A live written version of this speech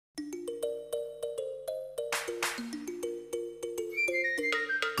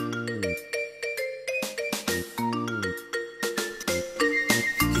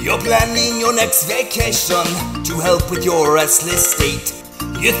You're planning your next vacation to help with your restless state.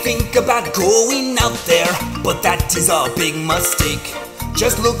 You think about going out there, but that is a big mistake.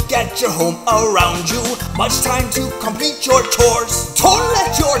 Just look at your home around you. Much time to complete your chores. Don't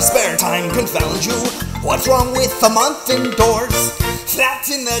let your spare time confound you. What's wrong with a month indoors?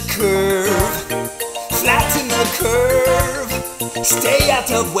 Flatten the curve. Flatten the curve. Stay out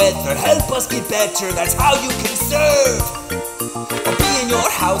of weather. Help us get better. That's how you can serve. Be in your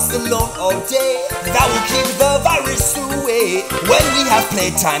house alone all day. That will keep the virus away. When we have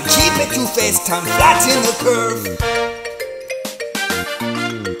playtime, keep it to FaceTime. Flatten the curve.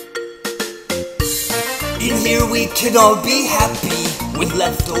 In here we can all be happy with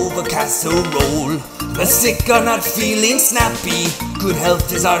leftover casserole. The sick are not feeling snappy. Good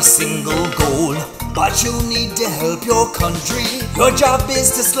health is our single goal. But you need to help your country. Your job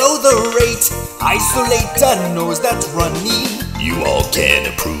is to slow the rate. Isolate a nose that's runny. You all can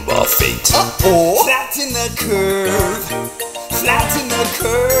approve our fate. Flatten the curve. Flatten the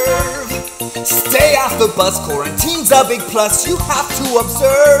curve. Stay off the bus. Quarantine's a big plus. You have to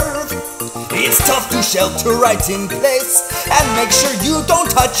observe. It's tough to shelter right in place and make sure you don't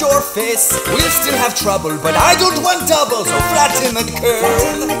touch your face. We'll still have trouble, but I don't want double, so flatten the curve.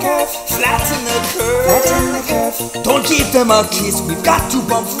 Flatten the curve. Flatten the curve. Flatten the curve. Don't give them a kiss, we've got to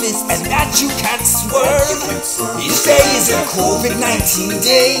bump fists, and that you can't swerve. Each day is a COVID-19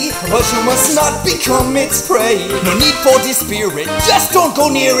 day, but you must not become its prey. No need for despair, just don't go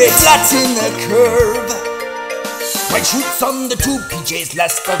near it. Flatten the curve. White shoots on the tube, PJs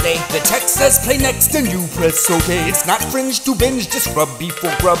last all day. The text says play next and you press OK. It's not fringe to binge, just rub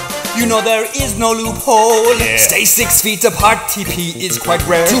before grub. You know there is no loophole. Stay 6 feet apart, TP is quite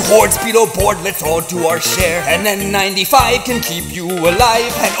rare. 2 hordes below board, let's all do our share. And then 95 can keep you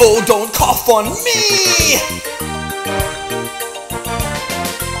alive. And oh, don't cough on me!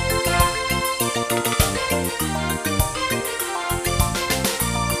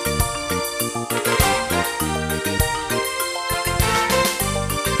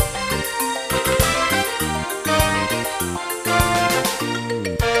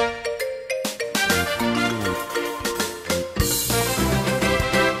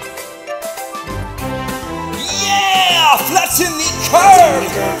 Flatten the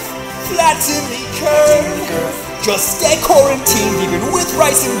curve! Flatten the curve! Just stay quarantined even with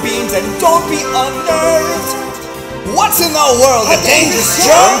rice and beans and don't be unnerved! What's in the world? A dangerous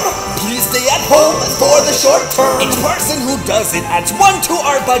germ? Please stay at home for the short term. Each person who does it adds 1 to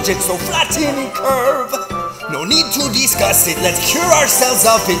our budget, so flatten the curve. No need to discuss it, let's cure ourselves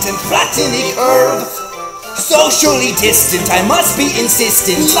of it and flatten the curve. Socially distant, I must be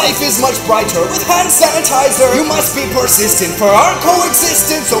insistent. Life is much brighter with hand sanitizer. You must be persistent for our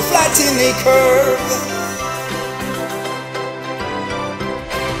coexistence, so flatten the curve.